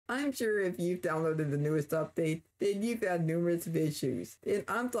I'm sure if you've downloaded the newest update, then you've had numerous issues, and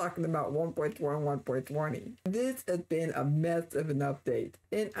I'm talking about 1.21.20. This has been a mess of an update,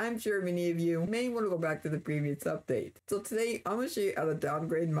 and I'm sure many of you may want to go back to the previous update. So today, I'm going to show you how to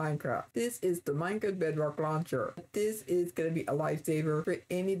downgrade Minecraft. This is the Minecraft Bedrock launcher. This is going to be a lifesaver for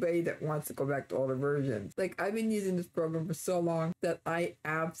anybody that wants to go back to older versions. Like, I've been using this program for so long that I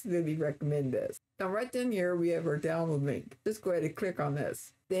absolutely recommend this. Now right down here, we have our download link. Just go ahead and click on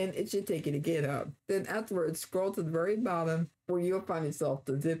this. Then it should take you to GitHub. Then afterwards, scroll to the very bottom where you'll find yourself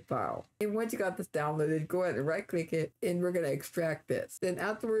the zip file. And once you got this downloaded, go ahead and right click it, and we're going to extract this. Then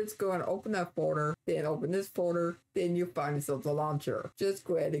afterwards, go and open that folder, then open this folder, then you'll find yourself the launcher. Just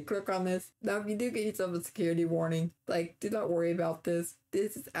go ahead and click on this. Now if you do get yourself a security warning, like, do not worry about this.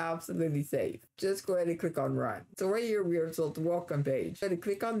 This is absolutely safe. Just go ahead and click on run. So right here, we are at the welcome page. Go ahead and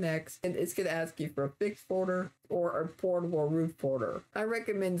click on next, and it's going to ask you for a fixed folder or a portable root folder. I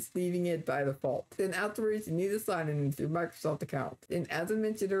recommend just leaving it by default. Then afterwards, you need to sign in into your Microsoft account. And as I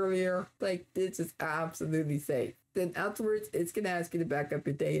mentioned earlier, like, this is absolutely safe. Then afterwards, it's going to ask you to back up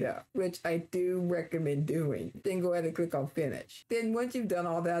your data, which I do recommend doing. Then go ahead and click on finish. Then once you've done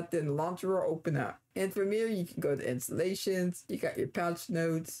all that, then the launcher will open up. And from here, you can go to installations, you got your patch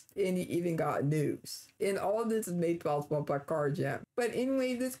notes, and you even got news. And all of this is made possible by CarGem. But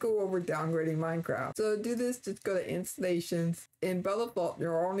anyway, let's go over downgrading Minecraft. So to do this, just go to installations. And by default,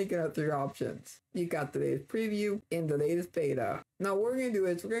 you're only going to have 3 options. You got the latest preview and the latest beta. Now what we're going to do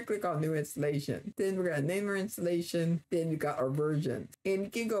is we're going to click on new installation. Then we're going to name our installation. Then we got our versions. And you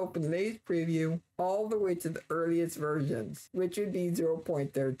can go from the latest preview all the way to the earliest versions, which would be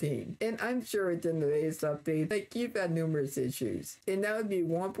 0.13. And I'm sure it's in the latest update, like, you've had numerous issues. And that would be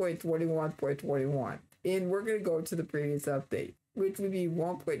 1.21.21. And we're going to go to the previous update, which would be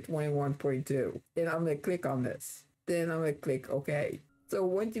 1.21.2. And I'm going to click on this. Then I'm going to click OK. So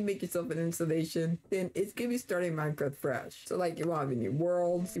once you make yourself an installation, then it's going to be starting Minecraft fresh. So like, you want to have new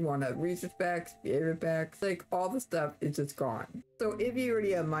worlds, you want to have resource packs, behavior packs, like all the stuff is just gone. So if you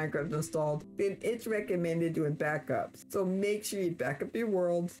already have Minecraft installed, then it's recommended doing backups. So make sure you back up your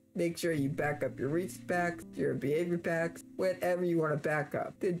worlds, make sure you back up your resource packs, your behavior packs, whatever you want to back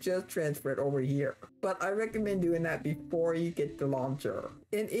up, then just transfer it over here. But I recommend doing that before you get the launcher.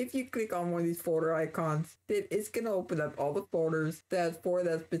 And if you click on one of these folder icons, then it's going to open up all the folders that's for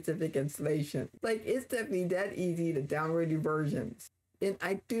that specific installation. Like, it's definitely that easy to downgrade your versions. And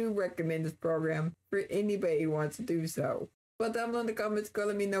I do recommend this program for anybody who wants to do so. But down below in the comments, go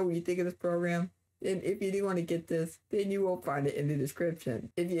let me know what you think of this program. And if you do want to get this, then you will find it in the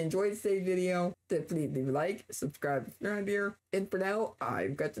description. If you enjoyed today's video, then please leave a like, subscribe if you're not here. And for now,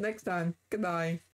 I've got you next time. Goodbye.